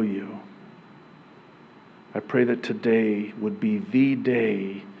not know you. I pray that today would be the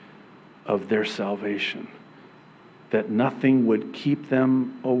day of their salvation, that nothing would keep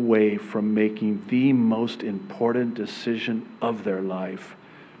them away from making the most important decision of their life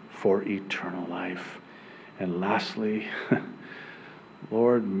for eternal life. And lastly,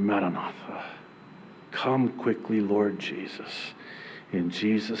 Lord, Maranatha, come quickly, Lord Jesus. In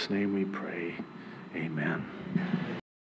Jesus' name we pray. Amen.